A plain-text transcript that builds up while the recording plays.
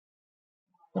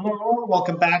Hello,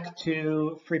 welcome back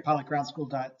to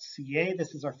freepilotgroundschool.ca.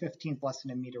 This is our 15th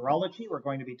lesson in meteorology. We're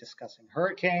going to be discussing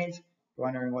hurricanes. You're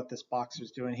wondering what this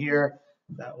boxer's doing here.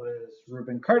 That was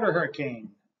Reuben Carter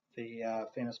Hurricane, the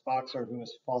famous boxer who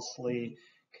was falsely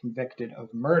convicted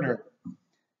of murder.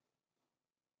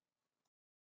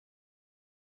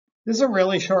 This is a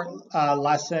really short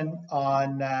lesson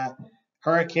on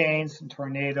hurricanes and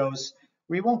tornadoes.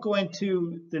 We won't go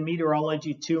into the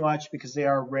meteorology too much because they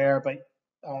are rare, but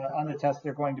on the test,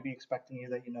 they're going to be expecting you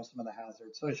that you know some of the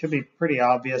hazards. So it should be pretty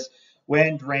obvious.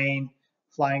 Wind, rain,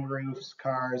 flying roofs,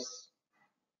 cars,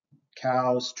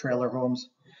 cows, trailer homes.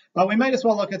 But we might as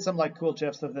well look at some like cool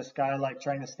gifs of this guy like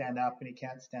trying to stand up and he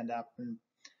can't stand up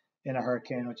in a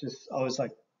hurricane, which is always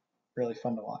like really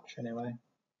fun to watch anyway.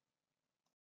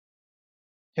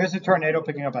 Here's a tornado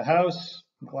picking up a house.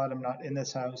 I'm glad I'm not in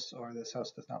this house, or this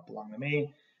house does not belong to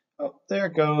me. Oh, there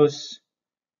it goes.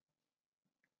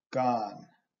 Gone.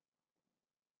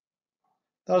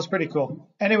 That was pretty cool.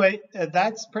 Anyway,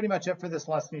 that's pretty much it for this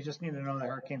lesson. You just need to know that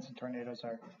hurricanes and tornadoes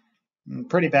are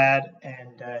pretty bad,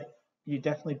 and you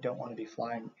definitely don't want to be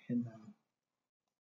flying in them.